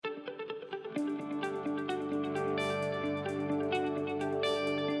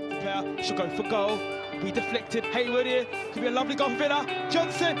player. She'll go for goal. Be deflected. Hayward here. Could be a lovely goal for Villa.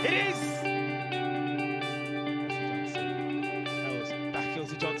 Johnson. It is. Back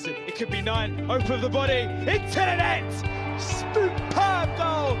Kelsey Johnson. It could be 9. Open of the body. Into the net. Superb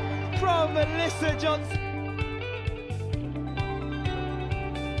goal from Melissa Johnson.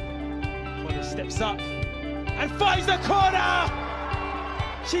 Connor steps up and finds the corner.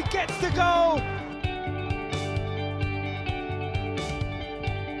 She gets the goal.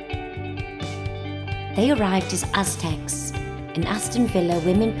 They arrived as Aztecs, an Aston Villa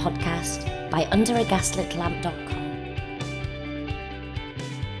women podcast by UnderAGaslitLamp.com.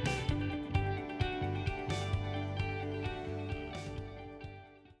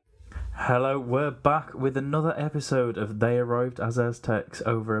 Hello, we're back with another episode of They Arrived as Aztecs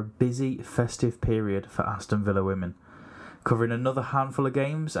over a busy festive period for Aston Villa women. Covering another handful of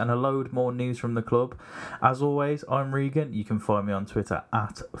games and a load more news from the club. As always, I'm Regan. You can find me on Twitter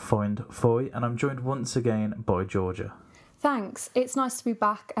at FindFoy, and I'm joined once again by Georgia. Thanks. It's nice to be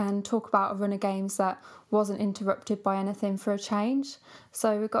back and talk about a run of games that wasn't interrupted by anything for a change.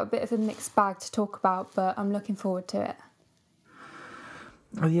 So we've got a bit of a mixed bag to talk about, but I'm looking forward to it.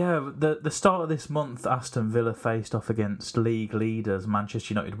 Yeah, the start of this month, Aston Villa faced off against league leaders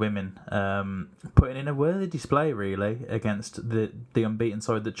Manchester United women, putting in a worthy display really against the unbeaten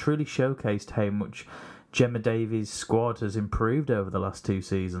side that truly showcased how much Gemma Davies' squad has improved over the last 2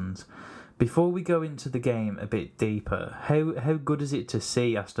 seasons. Before we go into the game a bit deeper, how good is it to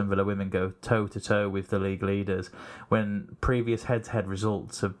see Aston Villa women go toe-to-toe with the league leaders when previous head-to-head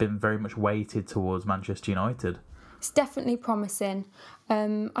results have been very much weighted towards Manchester United? It's definitely promising.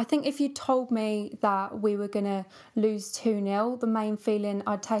 I think if you told me that we were going to lose 2-0, the main feeling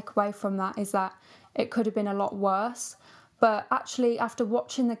I'd take away from that is that it could have been a lot worse. But actually, after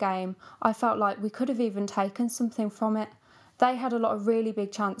watching the game, I felt like we could have even taken something from it. They had a lot of really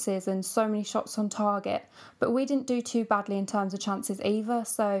big chances and so many shots on target, but we didn't do too badly in terms of chances either.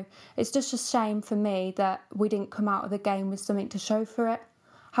 So it's just a shame for me that we didn't come out of the game with something to show for it.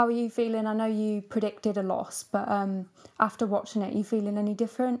 How are you feeling? I know you predicted a loss, but after watching it, are you feeling any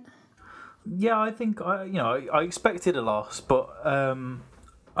different? Yeah, I think I expected a loss, but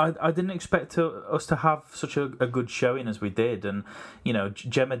I didn't expect us to have such a good showing as we did. And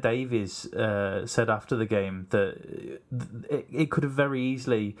Gemma Davies said after the game that it could have very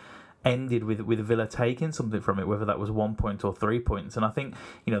easily ended with Villa taking something from it, whether that was 1 point or 3 points. And I think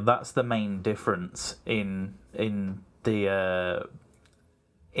that's the main difference in the.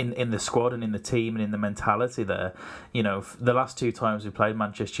 In the squad and in the team and in the mentality there. The last 2 times we played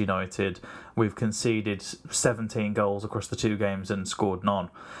Manchester United, we've conceded 17 goals across the 2 games and scored none.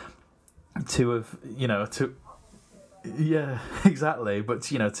 Yeah, exactly. But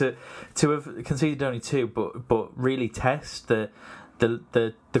to have conceded only 2, but really test the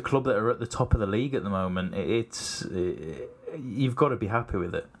club that are at the top of the league at the moment. You've got to be happy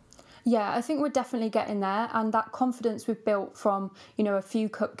with it. Yeah, I think we're definitely getting there, and that confidence we've built from, a few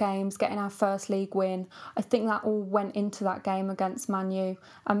cup games, getting our first league win, I think that all went into that game against Man U,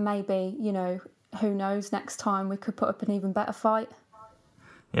 and maybe, who knows, next time we could put up an even better fight.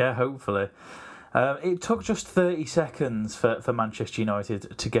 Yeah, hopefully. It took just 30 seconds for Manchester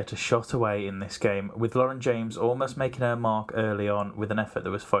United to get a shot away in this game, with Lauren James almost making her mark early on with an effort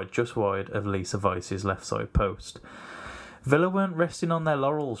that was fired just wide of Lisa Weiss's left side post. Villa weren't resting on their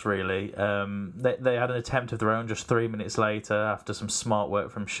laurels, really. They had an attempt of their own just 3 minutes later after some smart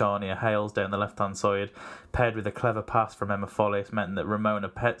work from Shania Hales down the left-hand side, paired with a clever pass from Emma Follis, meant that Ramona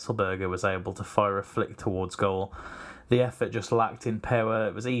Petzelberger was able to fire a flick towards goal. The effort just lacked in power.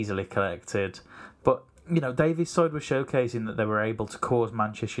 It was easily collected. But, Davies' side was showcasing that they were able to cause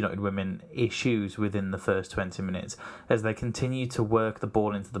Manchester United women issues within the first 20 minutes as they continued to work the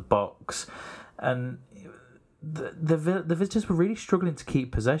ball into the box. And the visitors were really struggling to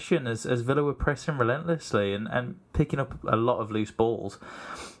keep possession as Villa were pressing relentlessly and picking up a lot of loose balls.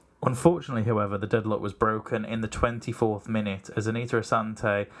 Unfortunately, however, the deadlock was broken in the 24th minute as Anita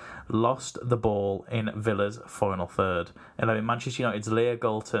Asante lost the ball in Villa's final third, allowing Manchester United's Leah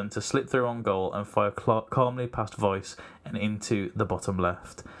Galton to slip through on goal and fire calmly past Weiss and into the bottom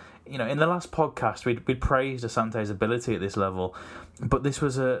left. In the last podcast, we'd praised Asante's ability at this level, but this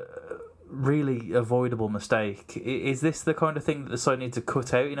was a really avoidable mistake. Is this the kind of thing that the side need to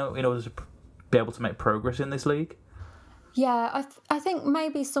cut out, in order to be able to make progress in this league? Yeah, I think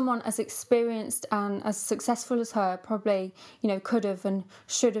maybe someone as experienced and as successful as her probably, could have and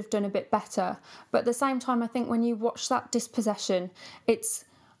should have done a bit better. But at the same time, I think when you watch that dispossession, it's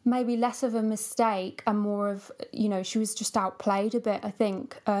maybe less of a mistake and more of, she was just outplayed a bit, I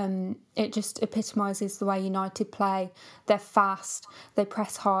think. It just epitomises the way United play. They're fast, they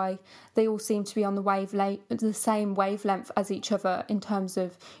press high, they all seem to be on the same wavelength as each other in terms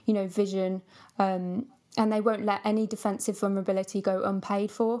of, vision, and they won't let any defensive vulnerability go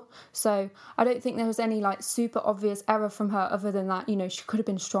unpaid for. So I don't think there was any super obvious error from her other than that, she could have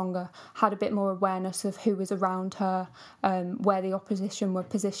been stronger, had a bit more awareness of who was around her, where the opposition were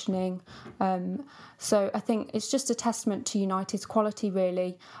positioning. So I think it's just a testament to United's quality,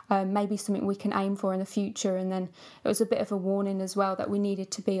 really, maybe something we can aim for in the future. And then it was a bit of a warning as well that we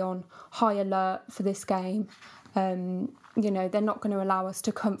needed to be on high alert for this game. They're not going to allow us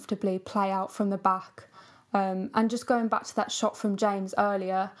to comfortably play out from the back. And just going back to that shot from James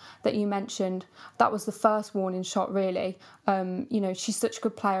earlier that you mentioned, that was the first warning shot, really. She's such a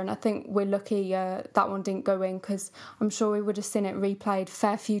good player, and I think we're lucky that one didn't go in, because I'm sure we would have seen it replayed a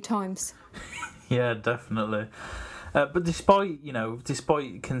fair few times. Yeah, definitely. But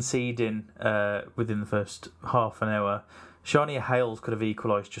despite conceding within the first half an hour, Shania Hales could have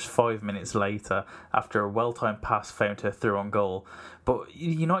equalised just 5 minutes later after a well-timed pass found her through on goal. But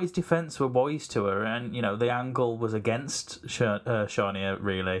United's defence were wise to her, and the angle was against Shania,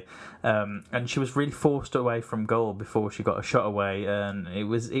 really, and she was really forced away from goal before she got a shot away, and it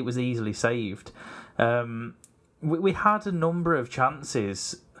was easily saved. We had a number of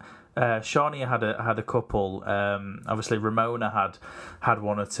chances. Shania had a couple. Obviously, Ramona had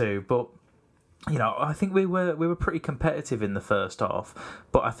one or two, but I think we were pretty competitive in the first half,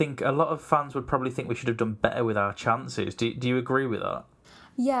 but I think a lot of fans would probably think we should have done better with our chances. Do you agree with that?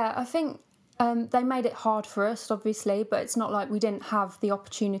 Yeah, I think they made it hard for us, obviously, but it's not like we didn't have the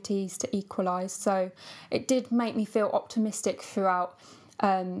opportunities to equalise. So it did make me feel optimistic throughout,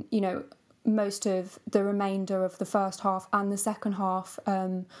 most of the remainder of the first half and the second half,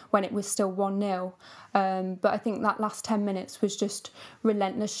 when it was still 1-0. But I think that last 10 minutes was just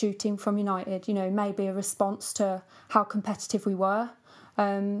relentless shooting from United, maybe a response to how competitive we were.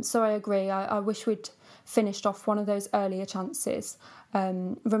 So I agree. I wish we'd finished off one of those earlier chances.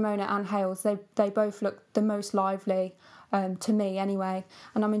 Ramona and Hales, they both look the most lively, to me anyway,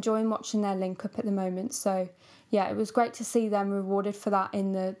 and I'm enjoying watching their link up at the moment. So yeah, it was great to see them rewarded for that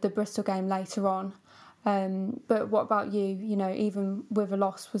in the Bristol game later on. But what about you? Even with a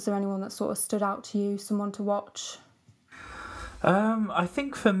loss, was there anyone that sort of stood out to you, someone to watch? I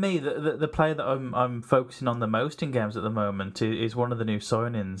think for me, the player that I'm focusing on the most in games at the moment is one of the new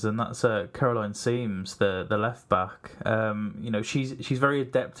signings, and that's Caroline Seams, the left back. She's very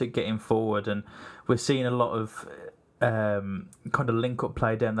adept at getting forward, and we're seeing a lot of kind of link-up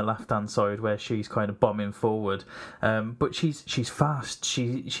play down the left-hand side where she's kind of bombing forward. But she's fast,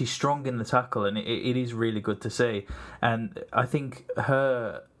 she's strong in the tackle, and it is really good to see. And I think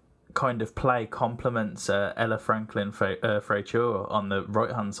her kind of play complements Ella Franklin Fraiture on the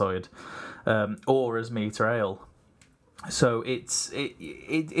right-hand side, or as Trail. So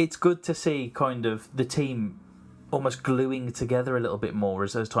it's good to see kind of the team almost gluing together a little bit more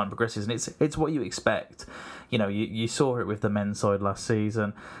as time progresses, and it's what you expect. You saw it with the men's side last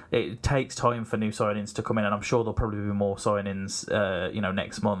season. It takes time for new signings to come in, and I'm sure there'll probably be more signings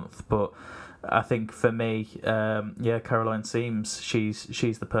next month, but I think for me, Caroline Seams,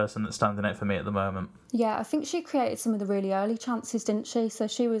 she's the person that's standing out for me at the moment. Yeah, I think she created some of the really early chances, didn't she? So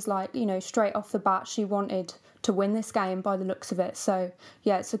she was straight off the bat, she wanted to win this game by the looks of it. So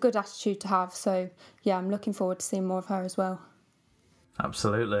yeah, it's a good attitude to have. So yeah, I'm looking forward to seeing more of her as well.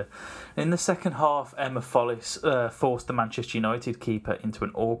 Absolutely. In the second half, Emma Follis forced the Manchester United keeper into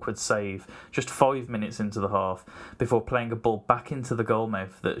an awkward save just 5 minutes into the half before playing a ball back into the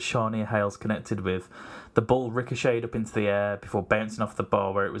goalmouth that Shania Hales connected with. The ball ricocheted up into the air before bouncing off the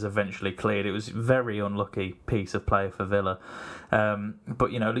bar where it was eventually cleared. It was a very unlucky piece of play for Villa.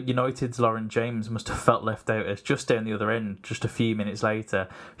 But United's Lauren James must have felt left out, as just down the other end, just a few minutes later,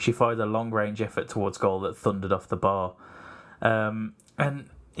 she fired a long-range effort towards goal that thundered off the bar. And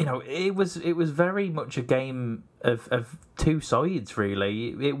it was very much a game of two sides,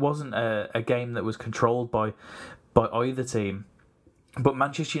 really. It wasn't a game that was controlled by either team. But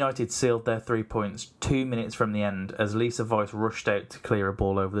Manchester United sealed their 3 points 2 minutes from the end as Lisa Weiss rushed out to clear a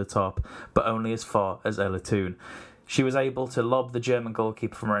ball over the top, but only as far as Ella Toon. She was able to lob the German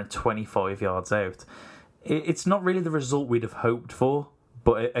goalkeeper from around 25 yards out. It's not really the result we'd have hoped for,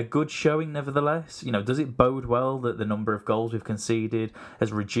 but a good showing nevertheless. Does it bode well that the number of goals we've conceded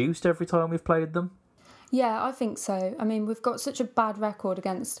has reduced every time we've played them? Yeah, I think so. I mean, we've got such a bad record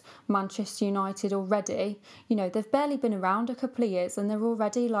against Manchester United already. You know, they've barely been around a couple of years and they're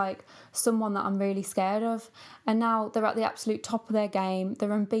already like someone that I'm really scared of. And now they're at the absolute top of their game.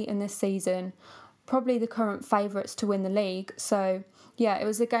 They're unbeaten this season. Probably the current favourites to win the league. So, yeah, it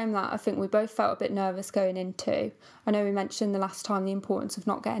was a game that I think we both felt a bit nervous going into. I know we mentioned the last time the importance of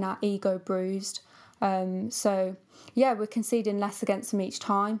not getting our ego bruised. So, yeah, we're conceding less against them each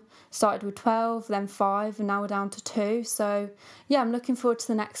time. Started with 12, then 5, and now we're down to 2. So, yeah, I'm looking forward to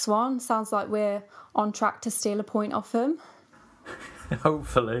the next one. Sounds like we're on track to steal a point off them.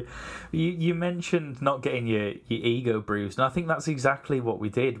 Hopefully. You mentioned not getting your ego bruised, and I think that's exactly what we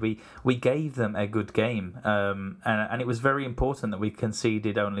did. We gave them a good game, and it was very important that we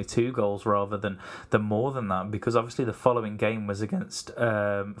conceded only 2 goals rather than more than that, because obviously the following game was against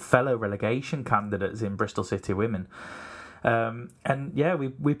fellow relegation candidates in Bristol City Women. And yeah,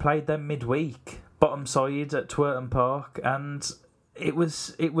 we played them midweek, bottom side at Twerton Park, and it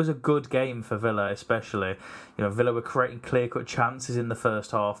was a good game for Villa, especially. You know, Villa were creating clear-cut chances in the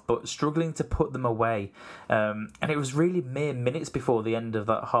first half, but struggling to put them away. And it was really mere minutes before the end of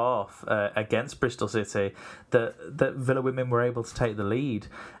that half against Bristol City that Villa women were able to take the lead.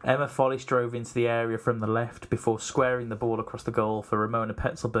 Emma Follish drove into the area from the left before squaring the ball across the goal for Ramona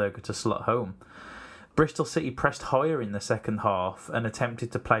Petzelberger to slot home. Bristol City pressed higher in the second half and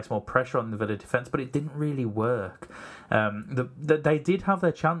attempted to place more pressure on the Villa defence, but it didn't really work. They did have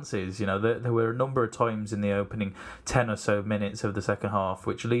their chances. You know, there were a number of times in the opening 10 or so minutes of the second half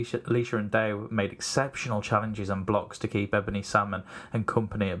which Alicia and Dow made exceptional challenges and blocks to keep Ebony Salmon and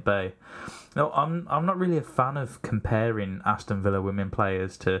company at bay. No, I'm not really a fan of comparing Aston Villa women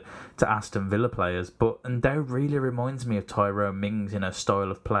players to Aston Villa players, but Dow really reminds me of Tyrone Mings in her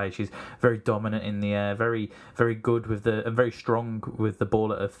style of play. She's very dominant in the air, very very good with and very strong with the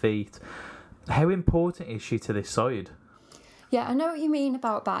ball at her feet. How important is she to this side? Yeah, I know what you mean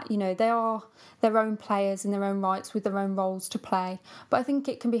about that. You know, they are their own players in their own rights with their own roles to play. But I think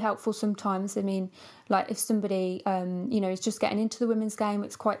it can be helpful sometimes. I mean, like if somebody, is just getting into the women's game,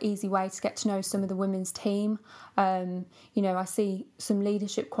 it's quite an easy way to get to know some of the women's team. I see some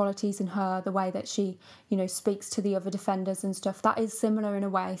leadership qualities in her, the way that she, speaks to the other defenders and stuff. That is similar in a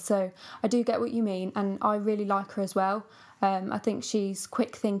way. So I do get what you mean, and I really like her as well. I think she's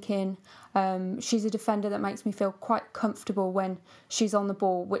quick thinking. She's a defender that makes me feel quite comfortable when she's on the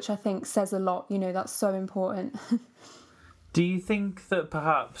ball, which I think says a lot. That's so important. Do you think that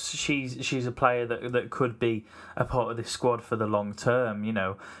perhaps she's a player that could be a part of this squad for the long term?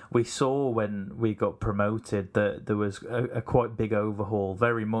 We saw when we got promoted that there was a quite big overhaul,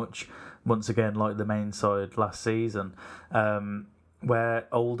 very much once again like the main side last season. Where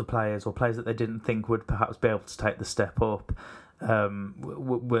older players or players that they didn't think would perhaps be able to take the step up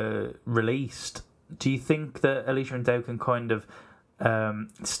were released. Do you think that Alicia and Dow can kind of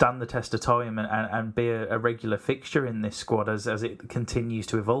stand the test of time and be a regular fixture in this squad as it continues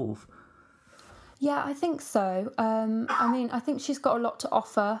to evolve? Yeah, I think so. I think she's got a lot to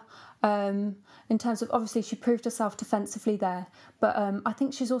offer in terms of, obviously, she proved herself defensively there, but I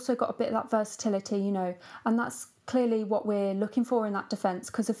think she's also got a bit of that versatility, and that's clearly what we're looking for in that defence,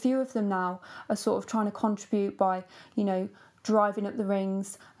 because a few of them now are sort of trying to contribute by, driving up the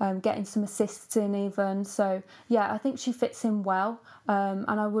rings, getting some assists in even. So, yeah, I think she fits in well,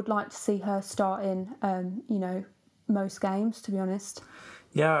 and I would like to see her start in, most games, to be honest.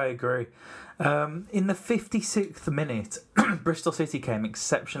 Yeah, I agree. In the 56th minute, Bristol City came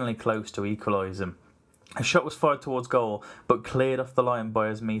exceptionally close to equalising. A shot was fired towards goal, but cleared off the line by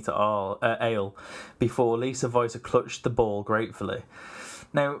Asmita Ale before Lisa Weiser clutched the ball gratefully.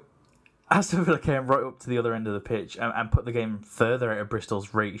 Now, Aston Villa came right up to the other end of the pitch and put the game further out of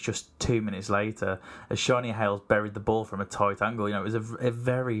Bristol's reach just 2 minutes later, as Shania Hales buried the ball from a tight angle. It was a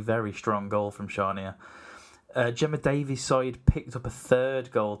very, very strong goal from Shania. Gemma Davies' side picked up a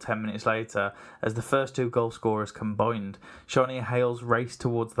third goal 10 minutes later as the first 2 goal scorers combined. Shania Hales raced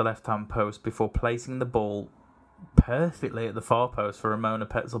towards the left-hand post before placing the ball perfectly at the far post for Ramona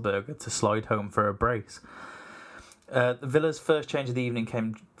Petzelberger to slide home for a brace. Villa's first change of the evening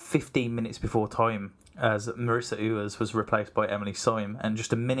came 15 minutes before time as Marissa Uwers was replaced by Emily Syme, and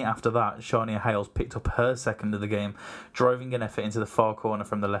just a minute after that, Shania Hales picked up her second of the game, driving an effort into the far corner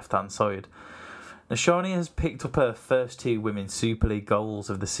from the left-hand side. Now, Shania has picked up her first 2 Women's Super League goals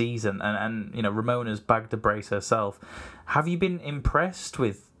of the season, and Ramona's bagged a brace herself. Have you been impressed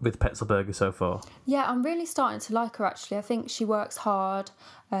with Petzelberger so far? Yeah, I'm really starting to like her, actually. I think she works hard.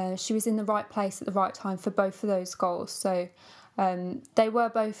 She was in the right place at the right time for both of those goals. So, They were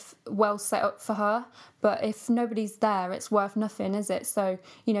both well set up for her, but if nobody's there, it's worth nothing, is it? So,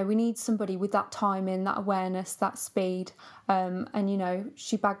 we need somebody with that timing, that awareness, that speed. And,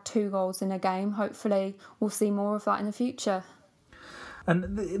 she bagged 2 goals in a game. Hopefully we'll see more of that in the future.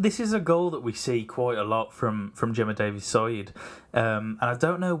 And this is a goal that we see quite a lot from Gemma Davies' side, and I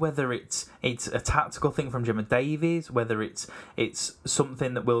don't know whether it's a tactical thing from Gemma Davies, whether it's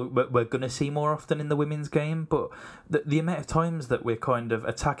something that we're going to see more often in the women's game. But the amount of times that we're kind of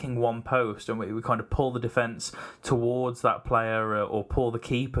attacking one post and we kind of pull the defence towards that player or pull the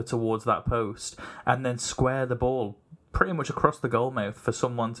keeper towards that post and then square the ball pretty much across the goalmouth for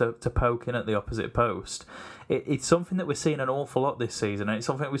someone to poke in at the opposite post. It's something that we're seeing an awful lot this season, and it's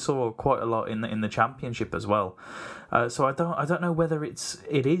something we saw quite a lot in the Championship as well. So I don't know whether it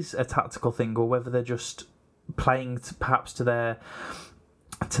is a tactical thing or whether they're just playing perhaps to their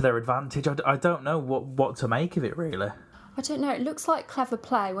advantage. I don't know what to make of it, really. I don't know, it looks like clever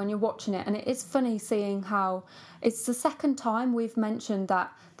play when you're watching it, and it is funny seeing how it's the second time we've mentioned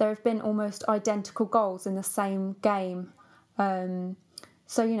that there have been almost identical goals in the same game.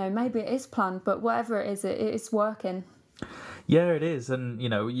 So, maybe it is planned, but whatever it is working. Yeah, it is, and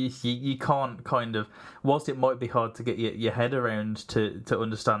you can't kind of, whilst it might be hard to get your head around to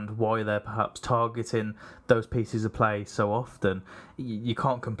understand why they're perhaps targeting those pieces of play so often, you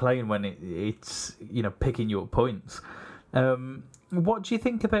can't complain when it's picking you up points. What do you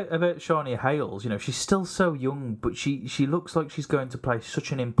think about Shania Hales? She's still so young, but she looks like she's going to play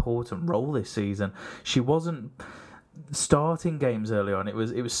such an important role this season. She wasn't starting games early on. It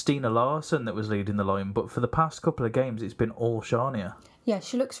was Stina Larsson that was leading the line, but for the past couple of games it's been all Shania. Yeah,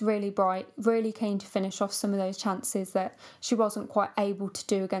 she looks really bright, really keen to finish off some of those chances that she wasn't quite able to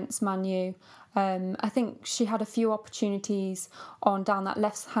do against Man U. I think she had a few opportunities on down that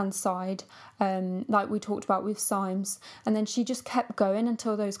left-hand side, like we talked about with Symes, and then she just kept going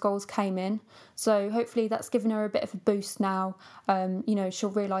until those goals came in. So hopefully that's given her a bit of a boost now. She'll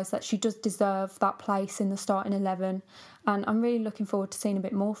realise that she does deserve that place in the starting 11, and I'm really looking forward to seeing a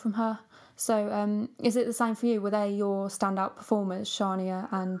bit more from her. So is it the same for you? Were they your standout performers, Shania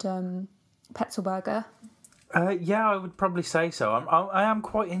and Petzlberger? Yeah, I would probably say so. I am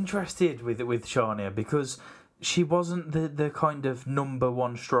quite interested with Shania because she wasn't the kind of number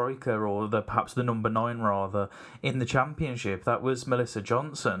 1 striker or perhaps the number 9 rather in the Championship. That was Melissa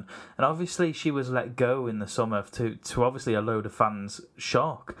Johnson, and obviously she was let go in the summer to obviously a load of fans'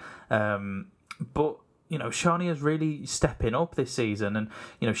 shock. But Shania's really stepping up this season,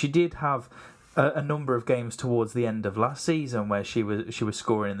 and she did have a number of games towards the end of last season where she was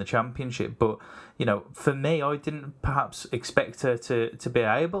scoring in the Championship, but for me, I didn't perhaps expect her to be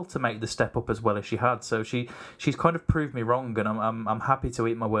able to make the step up as well as she had. So she's kind of proved me wrong, and I'm happy to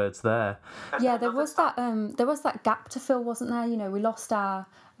eat my words there. Yeah, there was that gap to fill, wasn't there? We lost our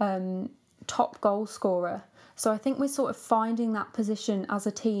top goal scorer. So I think we're sort of finding that position as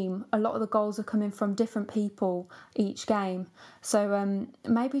a team. A lot of the goals are coming from different people each game. So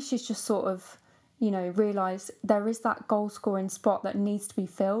maybe she's just sort of, realised there is that goal scoring spot that needs to be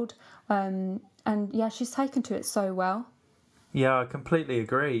filled. And yeah, she's taken to it so well. Yeah, I completely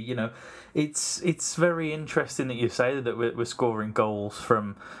agree. It's very interesting that you say that we're scoring goals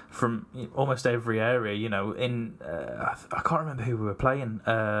from almost every area. I can't remember who we were playing.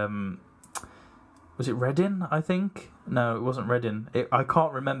 Was it Reading, I think? No, it wasn't Reading. I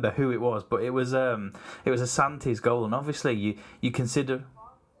can't remember who it was, but it was Asante's goal, and obviously you consider.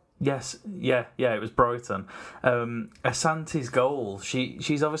 Yes, yeah, it was Brighton. Asante's goal.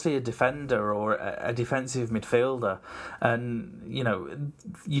 She's obviously a defender or a defensive midfielder, and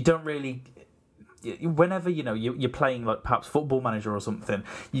you don't really. Whenever you're playing like perhaps Football Manager or something,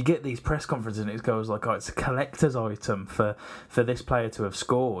 you get these press conferences and it goes like, oh, it's a collector's item for this player to have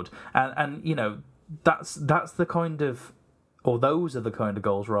scored, and that's the kind of, or those are the kind of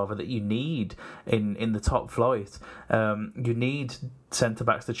goals rather that you need in the top flight. You need centre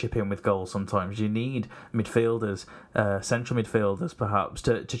backs to chip in with goals sometimes. You need midfielders, central midfielders perhaps,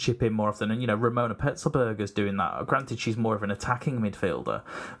 to chip in more often. And Ramona Petzlberger's doing that. Granted, she's more of an attacking midfielder,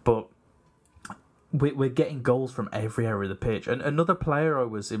 but we're getting goals from every area of the pitch. And another player I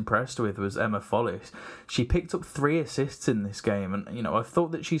was impressed with was Emma Follis. She picked up 3 assists in this game, and I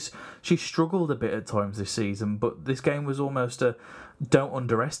thought that she's struggled a bit at times this season, but this game was almost a don't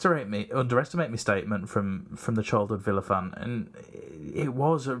underestimate me statement from the childhood Villa fan, and it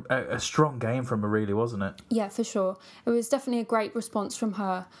was a strong game from her, really, wasn't it? Yeah, for sure. It was definitely a great response from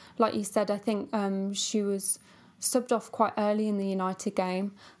her. Like you said, I think she was subbed off quite early in the United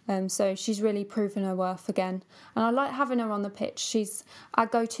game, so she's really proven her worth again. And I like having her on the pitch. She's our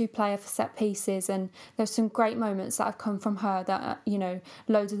go-to player for set pieces, and there's some great moments that have come from her that,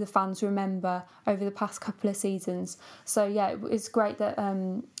 loads of the fans remember over the past couple of seasons. So yeah, it's great that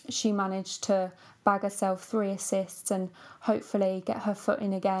she managed to bag herself 3 assists and hopefully get her foot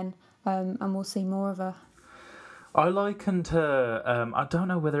in again, and we'll see more of her. I likened her. I don't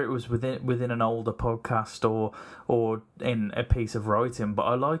know whether it was within an older podcast or in a piece of writing, but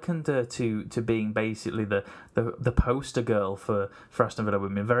I likened her to being basically the poster girl for Aston Villa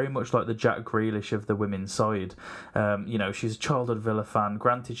women, very much like the Jack Grealish of the women's side. She's a childhood Villa fan.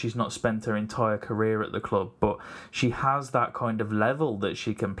 Granted, she's not spent her entire career at the club, but she has that kind of level that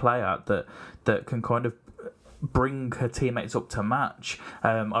she can play at that can kind of bring her teammates up to match.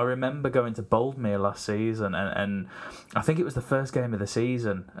 I remember going to Boldmere last season, and I think it was the first game of the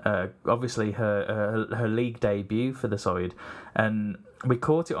season. Obviously, her league debut for the side, and we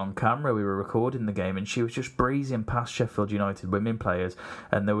caught it on camera. We were recording the game, and she was just breezing past Sheffield United women players,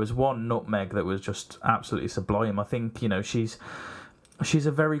 and there was one nutmeg that was just absolutely sublime. I think she's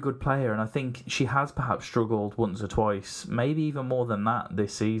a very good player, and I think she has perhaps struggled once or twice, maybe even more than that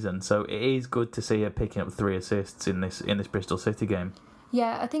this season. So it is good to see her picking up 3 assists in this Bristol City game.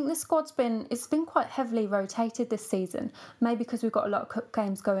 Yeah, I think the squad's been quite heavily rotated this season. Maybe because we've got a lot of cup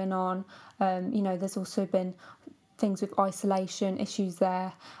games going on. There's also been things with isolation issues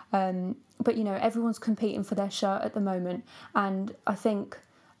there. But everyone's competing for their shirt at the moment, and I think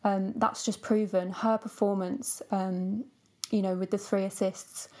that's just proven her performance. With the 3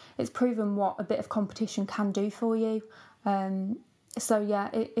 assists, it's proven what a bit of competition can do for you.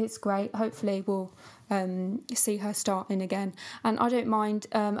 It's great. Hopefully we'll see her starting again. And I don't mind,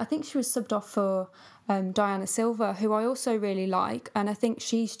 I think she was subbed off for Diana Silva, who I also really like. And I think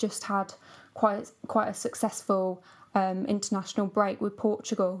she's just had quite a successful international break with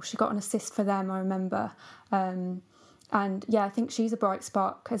Portugal. She got an assist for them, I remember. And yeah, I think she's a bright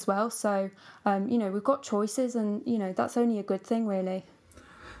spark as well. So, we've got choices, and, that's only a good thing, really.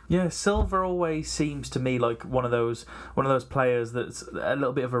 Yeah, Silva always seems to me like one of those players that's a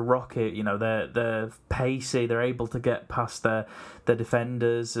little bit of a rocket. They're pacey. They're able to get past their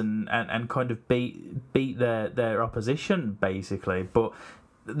defenders and kind of beat their opposition, basically. But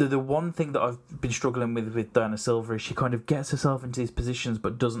the one thing that I've been struggling with Diana Silva is she kind of gets herself into these positions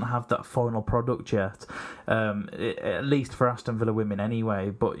but doesn't have that final product yet, at least for Aston Villa women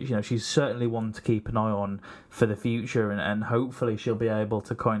anyway. But she's certainly one to keep an eye on for the future, and hopefully she'll be able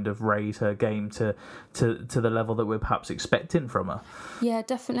to kind of raise her game to the level that we're perhaps expecting from her. Yeah,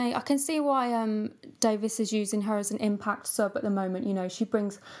 definitely. I can see why Davis is using her as an impact sub at the moment. She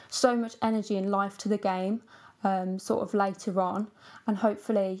brings so much energy and life to the game. Sort of later on, and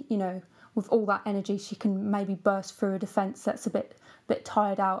hopefully, with all that energy, she can maybe burst through a defence that's a bit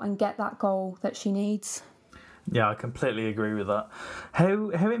tired out and get that goal that she needs. Yeah, I completely agree with that.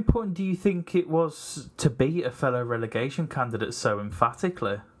 How important do you think it was to beat a fellow relegation candidate so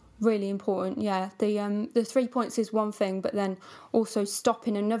emphatically? Really important, yeah. The 3 points is one thing, but then also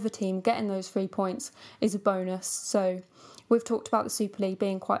stopping another team getting those 3 points is a bonus. So we've talked about the Super League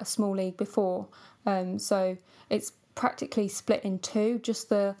being quite a small league before. So it's practically split in 2, just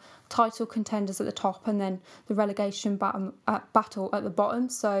the title contenders at the top and then the relegation battle at the bottom.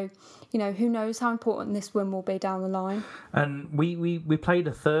 So, who knows how important this win will be down the line. And we played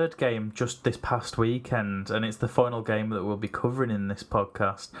a third game just this past weekend, and it's the final game that we'll be covering in this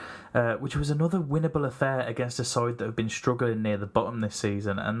podcast, which was another winnable affair against a side that have been struggling near the bottom this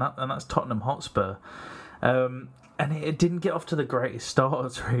season, and that's Tottenham Hotspur. And it didn't get off to the greatest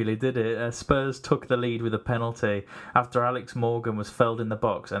start, really, did it? Spurs took the lead with a penalty after Alex Morgan was felled in the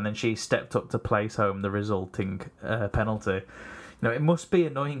box, and then she stepped up to place home the resulting penalty. It must be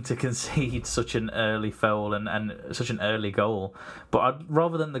annoying to concede such an early foul and such an early goal. But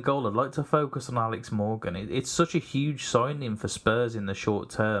rather than the goal, I'd like to focus on Alex Morgan. It's such a huge signing for Spurs in the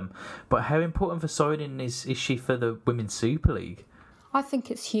short term. But how important for signing is she for the Women's Super League? I think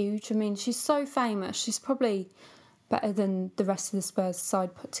it's huge. I mean, she's so famous. She's probably better than the rest of the Spurs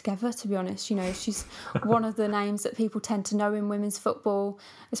side put together, to be honest. She's one of the names that people tend to know in women's football,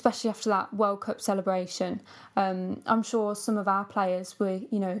 especially after that World Cup celebration. I'm sure some of our players were,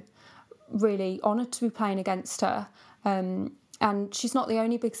 really honoured to be playing against her. And she's not the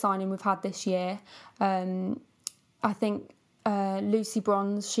only big signing we've had this year. I think Lucy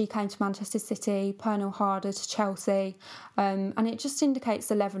Bronze, she came to Manchester City, Pernille Harder to Chelsea, and it just indicates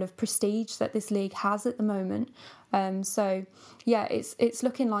the level of prestige that this league has at the moment. It's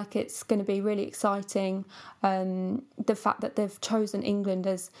looking like it's going to be really exciting. The fact that they've chosen England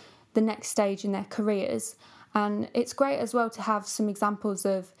as the next stage in their careers, And it's great as well to have some examples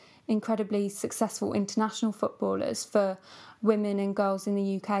of incredibly successful international footballers for women and girls in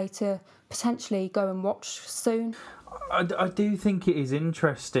the UK to potentially go and watch soon. I do think it is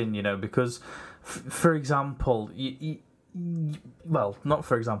interesting, because, for example, not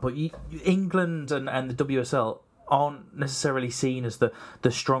for example, England and the WSL aren't necessarily seen as the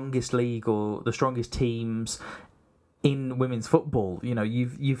strongest league or the strongest teams in women's football.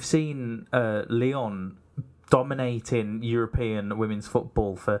 You've seen Lyon dominating European women's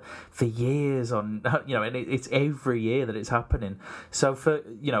football for years and it's every year that it's happening. So for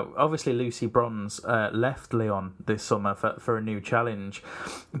obviously Lucy Bronze left Lyon this summer for a new challenge,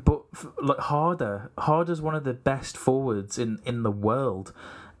 but Harder's one of the best forwards in the world.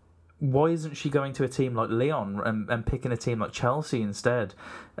 Why isn't she going to a team like Lyon and picking a team like Chelsea instead?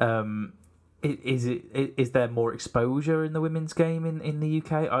 Is there more exposure in the women's game in the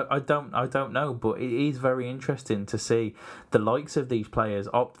UK? I don't know, but it is very interesting to see the likes of these players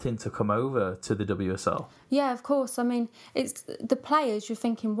opting to come over to the WSL. Yeah, of course. I mean, it's the players, you're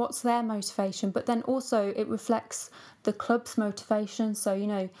thinking, what's their motivation? But then also it reflects the club's motivation.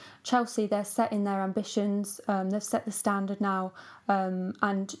 So, Chelsea, they're setting their ambitions. They've set the standard now.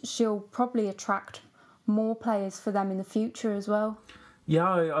 And she'll probably attract more players for them in the future as well. Yeah,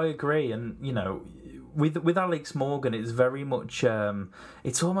 I agree. And, with Alex Morgan, it's very much...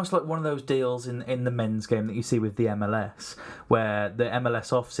 it's almost like one of those deals in the men's game that you see with the MLS, where the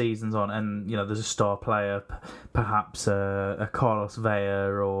MLS off-season's on and, there's a star player, perhaps a Carlos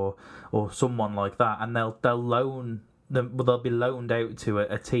Vela or someone like that, and they'll be loaned out to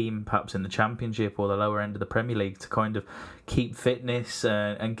a team perhaps in the Championship or the lower end of the Premier League to kind of keep fitness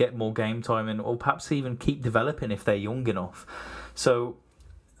and get more game time or perhaps even keep developing if they're young enough. So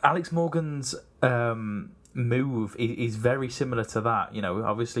Alex Morgan's move is very similar to that.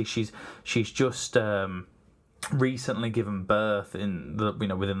 Obviously she's just recently given birth within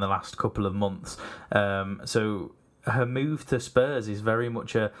the last couple of months. So her move to Spurs is very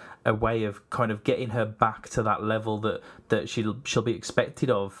much a way of kind of getting her back to that level that she'll be expected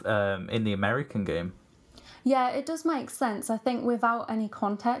of in the American game. Yeah, it does make sense. I think without any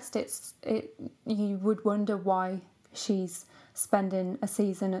context, you would wonder why she's spending a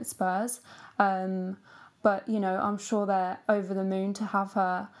season at Spurs. But, I'm sure they're over the moon to have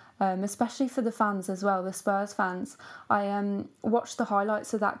her, especially for the fans as well, the Spurs fans. I watched the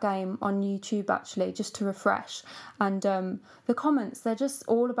highlights of that game on YouTube, actually, just to refresh. And the comments, they're just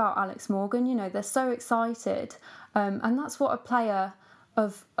all about Alex Morgan. They're so excited. And that's what a player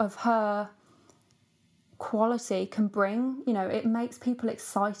of her quality can bring. It makes people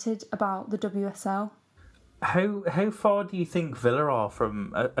excited about the WSL. How far do you think Villa are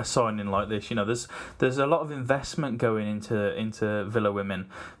from a signing like this? There's a lot of investment going into Villa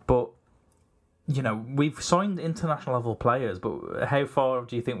women, but we've signed international level players. But how far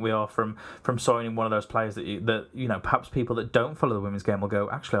do you think we are from signing one of those players that perhaps people that don't follow the women's game will go,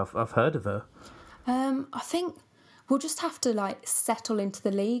 actually, I've heard of her? I think we'll just have to settle into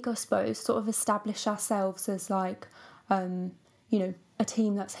the league, I suppose, sort of establish ourselves as a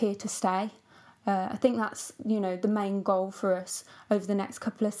team that's here to stay. I think that's, the main goal for us over the next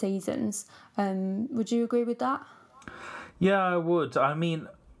couple of seasons. Would you agree with that? Yeah, I would. I mean,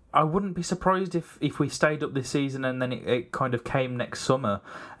 I wouldn't be surprised if we stayed up this season and then it kind of came next summer.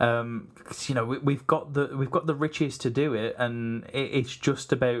 Because, we've got the riches to do it, and it's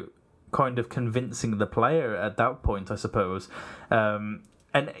just about kind of convincing the player at that point, I suppose.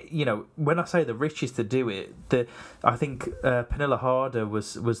 And, when I say the riches to do it, I think Pernille Harder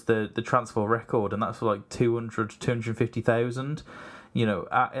was the transfer record, and that's for 250,000.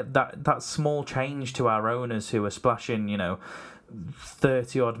 That small change to our owners who are splashing,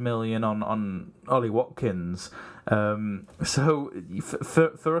 30-odd million on Ollie Watkins. So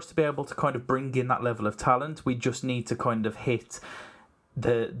for us to be able to kind of bring in that level of talent, we just need to kind of hit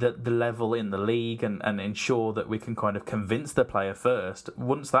the level in the league and ensure that we can kind of convince the player first.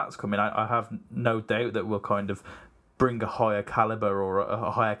 Once that's coming, I have no doubt that we'll kind of bring a higher calibre or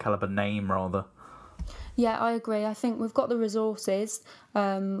a higher calibre name rather. Yeah, I agree. I think we've got the resources.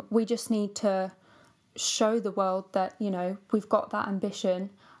 We just need to show the world that, we've got that ambition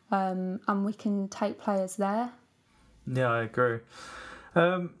and we can take players there. Yeah, I agree.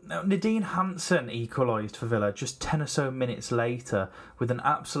 Nadine Hansen equalised for Villa just 10 or so minutes later with an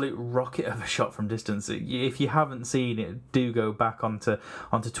absolute rocket of a shot from distance. If you haven't seen it, do go back onto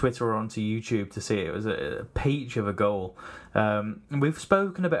Twitter or onto YouTube to see it. It was a peach of a goal. We've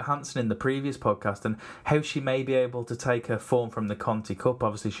spoken about Hansen in the previous podcast and how she may be able to take her form from the Conti Cup.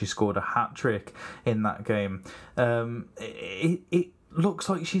 Obviously, she scored a hat-trick in that game. looks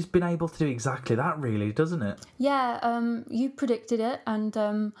like she's been able to do exactly that, really, doesn't it? Yeah, you predicted it, and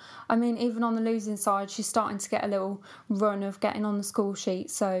I mean, even on the losing side, she's starting to get a little run of getting on the score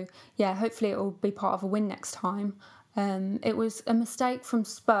sheet. So yeah, hopefully it will be part of a win next time. It was a mistake from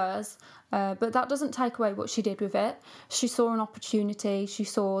Spurs, but that doesn't take away what she did with it. She saw an opportunity, she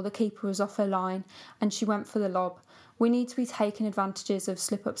saw the keeper was off her line, and she went for the lob. We need to be taking advantages of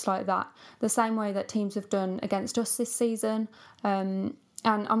slip-ups like that, the same way that teams have done against us this season. And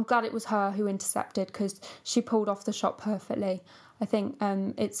I'm glad it was her who intercepted, because she pulled off the shot perfectly. I think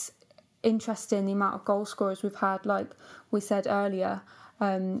it's interesting the amount of goal scorers we've had, like we said earlier.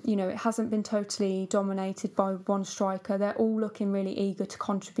 It hasn't been totally dominated by one striker. They're all looking really eager to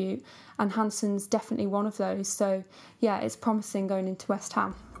contribute, and Hansen's definitely one of those. So, yeah, it's promising going into West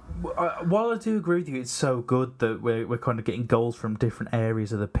Ham. While I do agree with you, it's so good that we're kind of getting goals from different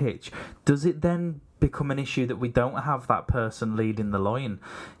areas of the pitch. Does it then become an issue that we don't have that person leading the line?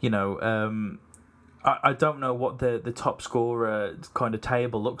 I don't know what the top scorer kind of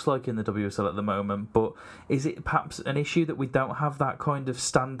table looks like in the WSL at the moment, but is it perhaps an issue that we don't have that kind of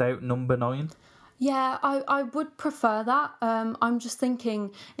standout number 9? Yeah, I would prefer that. I'm just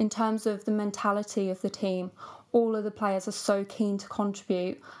thinking in terms of the mentality of the team. All of the players are so keen to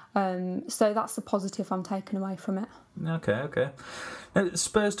contribute. So that's the positive I'm taking away from it. Okay. Now,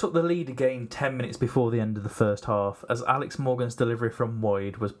 Spurs took the lead again 10 minutes before the end of the first half as Alex Morgan's delivery from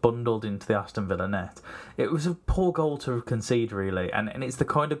wide was bundled into the Aston Villa net. It was a poor goal to concede, really, and it's the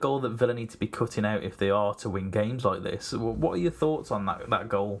kind of goal that Villa need to be cutting out if they are to win games like this. What are your thoughts on that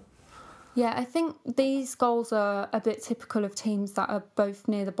goal? Yeah, I think these goals are a bit typical of teams that are both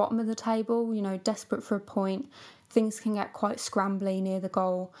near the bottom of the table, desperate for a point. Things can get quite scrambly near the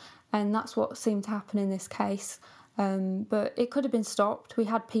goal, and that's what seemed to happen in this case. But it could have been stopped. We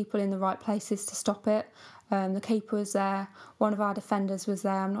had people in the right places to stop it. The keeper was there, one of our defenders was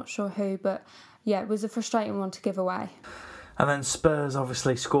there, I'm not sure who, but yeah, it was a frustrating one to give away. And then Spurs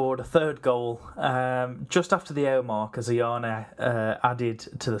obviously scored a third goal just after the hour mark as Ayana added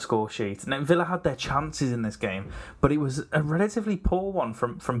to the score sheet. Now, Villa had their chances in this game, but it was a relatively poor one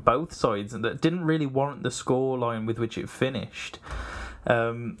from both sides and that didn't really warrant the scoreline with which it finished.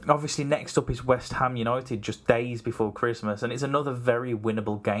 Obviously, next up is West Ham United just days before Christmas, and it's another very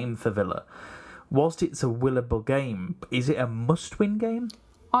winnable game for Villa. Whilst it's a winnable game, is it a must-win game?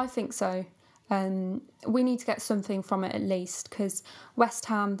 I think so. We need to get something from it at least, because West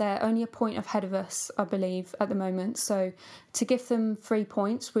Ham, they're only a point ahead of us, I believe, at the moment. So to give them 3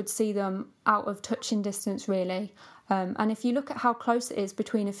 points would see them out of touching distance, really. And if you look at how close it is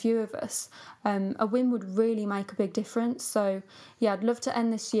between a few of us, a win would really make a big difference. So, yeah, I'd love to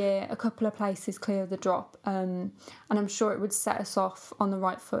end this year a couple of places clear of the drop. And I'm sure it would set us off on the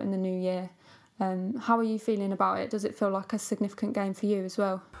right foot in the new year. How are you feeling about it? Does it feel like a significant game for you as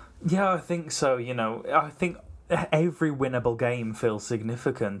well? Yeah, I think so. I think every winnable game feels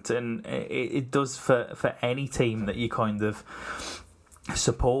significant, and it does for any team that you kind of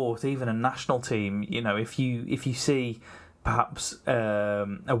support, even a national team. If you see perhaps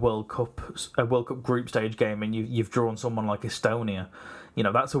a World Cup group stage game and you've drawn someone like Estonia,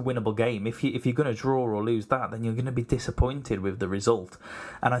 that's a winnable game. If you're going to draw or lose that, then you're going to be disappointed with the result.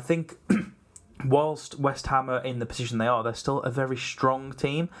 And I think whilst West Ham are in the position they are, they're still a very strong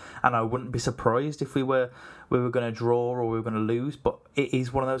team, and I wouldn't be surprised if we were going to draw or we were going to lose. But it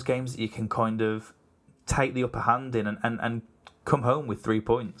is one of those games that you can kind of take the upper hand in and come home with 3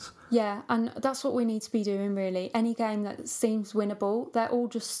 points. Yeah, and that's what we need to be doing, really. Any game that seems winnable, they're all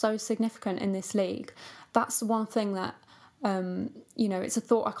just so significant in this league. That's the one thing that, it's a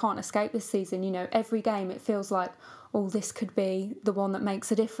thought I can't escape this season. Every game it feels like, this could be the one that makes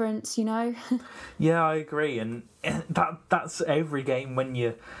a difference, Yeah, I agree, and that's every game when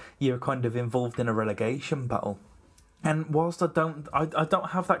you're kind of involved in a relegation battle. And whilst I don't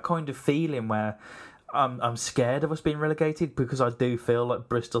have that kind of feeling where I'm scared of us being relegated, because I do feel like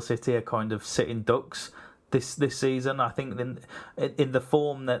Bristol City are kind of sitting ducks this season. I think in the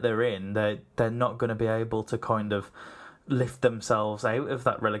form that they're in, they're not going to be able to kind of lift themselves out of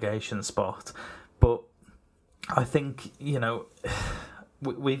that relegation spot. But I think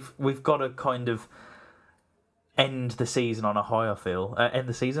we've got to kind of end the season on a high. I feel end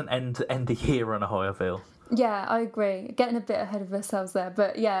the year on a high. I feel. Yeah, I agree. Getting a bit ahead of ourselves there,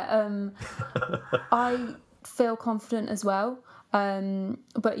 but yeah, I feel confident as well.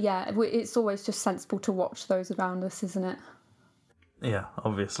 But yeah, it's always just sensible to watch those around us, isn't it? Yeah,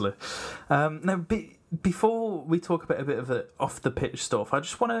 obviously. Now, before we talk about a bit of the off the pitch stuff, I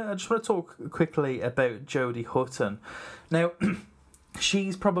just want to talk quickly about Jodie Hutton. Now,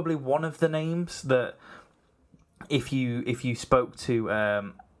 she's probably one of the names that if you spoke to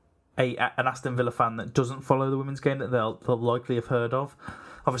an Aston Villa fan that doesn't follow the women's game, that they'll likely have heard of.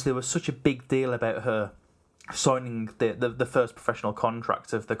 Obviously, there was such a big deal about her signing the first professional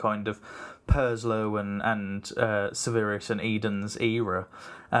contract of the kind of Perslow and Severus and Eden's era,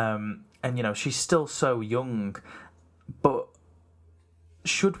 and she's still so young, but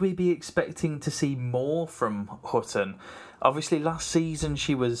should we be expecting to see more from Hutton? Obviously, last season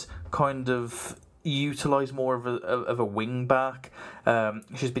she was kind of utilised more of a wing back.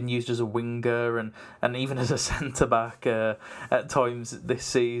 She's been used as a winger and even as a centre back at times this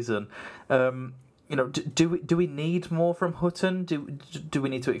season. Do we need more from Hutton? Do we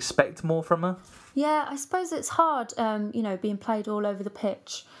need to expect more from her? Yeah, I suppose it's hard. Being played all over the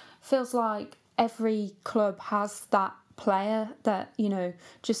pitch, feels like every club has that player that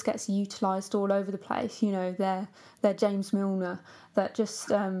just gets utilised all over the place. They're James Milner. That just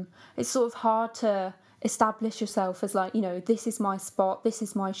it's sort of hard to establish yourself as this is my spot, this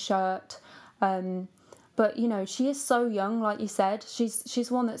is my shirt. But she is so young, like you said. She's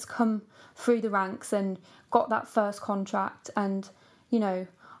one that's come through the ranks and got that first contract, and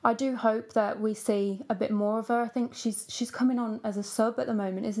I do hope that we see a bit more of her. I think she's coming on as a sub at the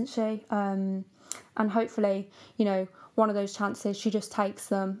moment, isn't she? And hopefully, one of those chances she just takes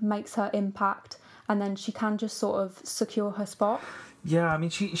them, makes her impact, and then she can just sort of secure her spot. Yeah, I mean,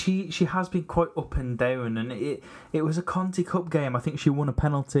 she has been quite up and down, and it was a Conti Cup game. I think she won a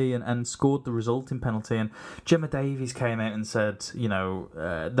penalty and scored the resulting penalty, and Gemma Davies came out and said,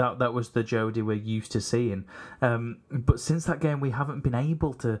 that was the Jodie we're used to seeing. But since that game, we haven't been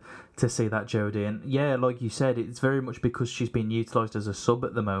able to see that Jodie, and yeah, like you said, it's very much because she's been utilised as a sub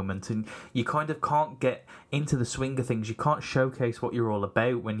at the moment, and you kind of can't get into the swing of things. You can't showcase what you're all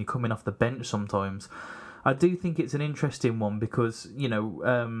about when you're coming off the bench sometimes. I do think it's an interesting one because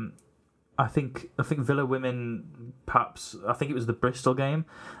I think Villa women, perhaps I think it was the Bristol game,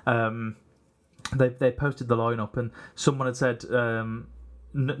 they posted the lineup and someone had said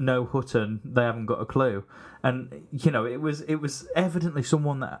no Hutton, they haven't got a clue, and it was evidently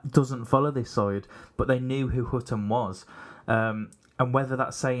someone that doesn't follow this side, but they knew who Hutton was. And whether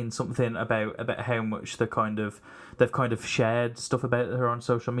that's saying something about how much they've kind of shared stuff about her on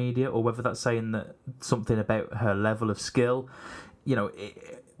social media, or whether that's saying that something about her level of skill,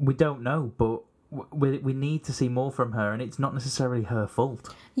 we don't know. But we need to see more from her, and it's not necessarily her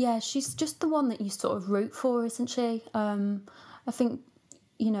fault. Yeah, she's just the one that you sort of root for, isn't she? I think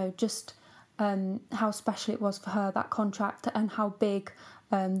just how special it was for her, that contract, and how big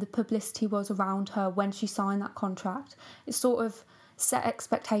the publicity was around her when she signed that contract. It sort of set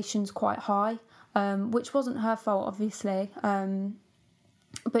expectations quite high, which wasn't her fault, obviously.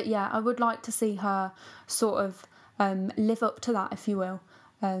 But yeah, I would like to see her sort of live up to that, if you will.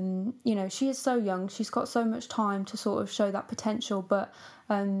 She is so young, she's got so much time to sort of show that potential, but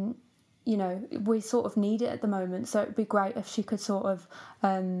we sort of need it at the moment, so it'd be great if she could sort of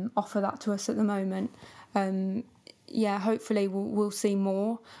offer that to us at the moment. Hopefully we'll see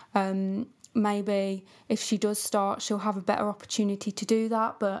more. Maybe if she does start, she'll have a better opportunity to do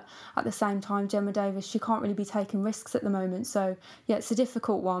that, but at the same time, Gemma Davies, she can't really be taking risks at the moment, so yeah, it's a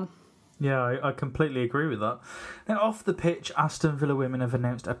difficult one. Yeah, I completely agree with that. Now, off the pitch, Aston Villa women have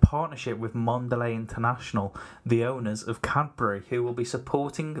announced a partnership with Mondelez International, the owners of Cadbury, who will be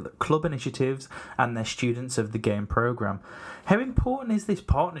supporting the club initiatives and their Students of the Game programme. How important is this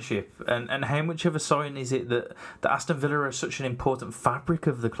partnership, and how much of a sign is it that Aston Villa are such an important fabric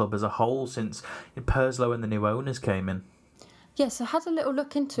of the club as a whole since Perslow and the new owners came in? Yes, I had a little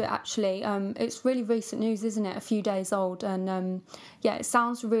look into it actually. It's really recent news, isn't it? A few days old. And it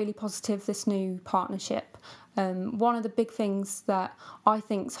sounds really positive, this new partnership. One of the big things that I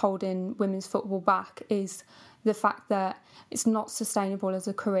think's holding women's football back is the fact that it's not sustainable as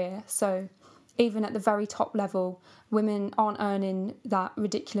a career. So even at the very top level, women aren't earning that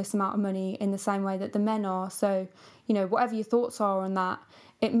ridiculous amount of money in the same way that the men are. So, whatever your thoughts are on that,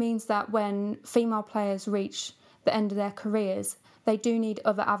 it means that when female players reach the end of their careers, they do need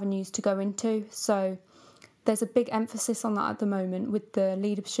other avenues to go into. So there's a big emphasis on that at the moment with the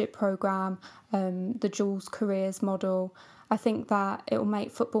leadership programme, the Jules Careers model. I think that it will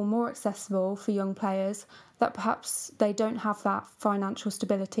make football more accessible for young players that perhaps they don't have that financial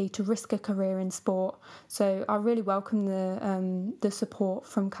stability to risk a career in sport. So I really welcome the support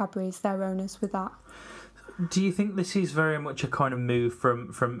from Cadbury's, their owners, with that. Do you think this is very much a kind of move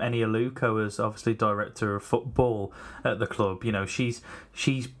from Eni Aluko as obviously director of football at the club? She's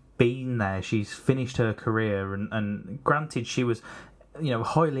been there, she's finished her career, and granted she was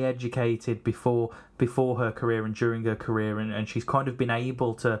highly educated before her career and during her career, and she's kind of been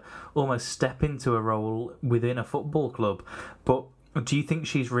able to almost step into a role within a football club. But do you think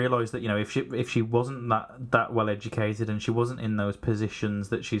she's realised that if she wasn't that well educated and she wasn't in those positions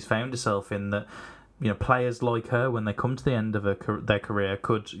that she's found herself in, that players like her, when they come to the end of their career,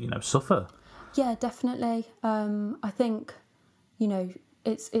 could suffer? Yeah, definitely. I think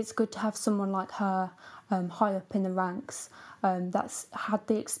it's good to have someone like her high up in the ranks, that's had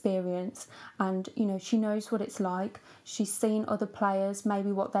the experience, and she knows what it's like. She's seen other players,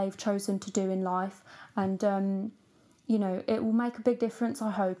 maybe what they've chosen to do in life, and it will make a big difference,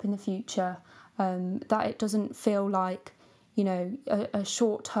 I hope, in the future, that it doesn't feel like a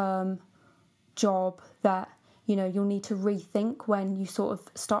short-term job that you'll need to rethink when you sort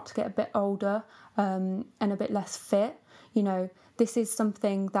of start to get a bit older and a bit less fit. This is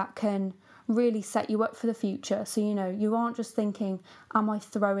something that can really set you up for the future. So, you aren't just thinking, am I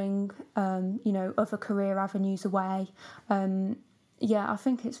throwing, other career avenues away? I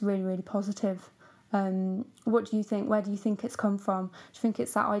think it's really, really positive. What do you think? Where do you think it's come from? Do you think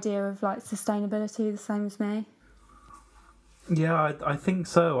it's that idea of like sustainability, the same as me? Yeah, I think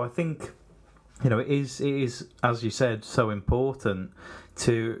so. I think, it is, as you said, so important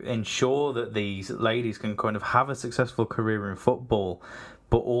to ensure that these ladies can kind of have a successful career in football,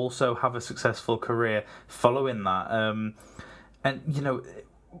 but also have a successful career following that. And,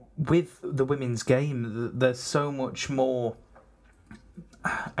 with the women's game, there's so much more,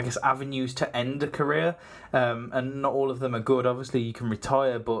 I guess, avenues to end a career, and not all of them are good. Obviously, you can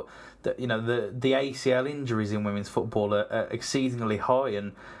retire, but the ACL injuries in women's football are exceedingly high,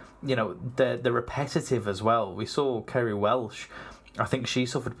 and they're repetitive as well. We saw Kerry Welsh. I think she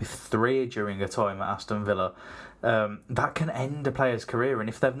suffered with 3 during her time at Aston Villa. That can end a player's career, and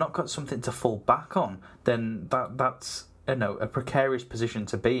if they've not got something to fall back on, then that's a precarious position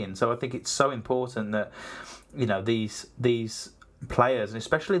to be in. So I think it's so important that these players, and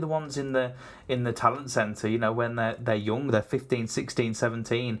especially the ones in the talent centre, when they're young, they're 15, 16,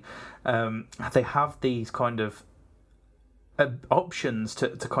 17, they have these kind of options to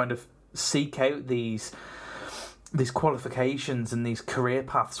kind of seek out these qualifications and these career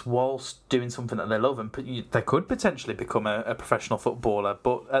paths whilst doing something that they love, and they could potentially become a professional footballer.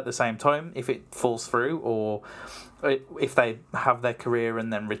 But at the same time, if it falls through, or if they have their career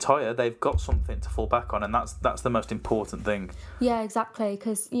and then retire, they've got something to fall back on, and that's the most important thing. Yeah, exactly,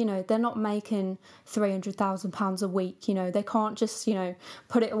 because they're not making £300,000 a week. They can't just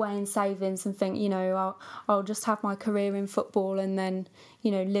put it away in savings and think I'll just have my career in football and then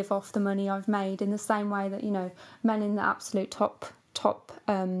live off the money I've made, in the same way that men in the absolute top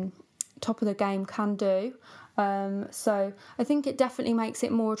of the game can do. So I think it definitely makes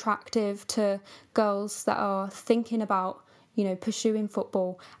it more attractive to girls that are thinking about pursuing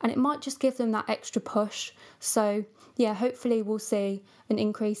football, and it might just give them that extra push. So yeah, hopefully we'll see an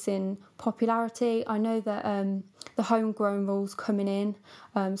increase in popularity. I know that the homegrown rules coming in,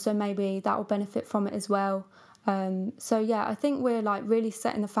 so maybe that will benefit from it as well. So yeah, I think we're really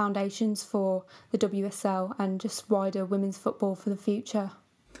setting the foundations for the WSL and just wider women's football for the future.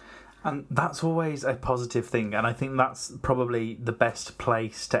 And that's always a positive thing, and I think that's probably the best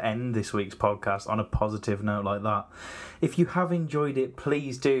place to end this week's podcast, on a positive note like that. If you have enjoyed it,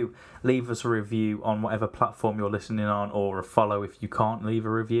 please do leave us a review on whatever platform you're listening on, or a follow if you can't leave a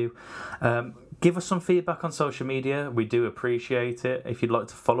review. Give us some feedback on social media. We do appreciate it. If you'd like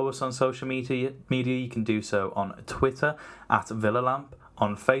to follow us on social media, you can do so on Twitter @VillaLamp,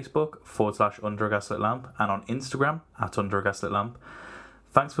 on Facebook /UnderAGaslitLamp, and on Instagram @UnderAGaslitLamp.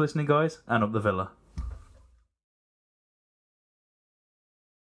 Thanks for listening, guys, and up the Villa.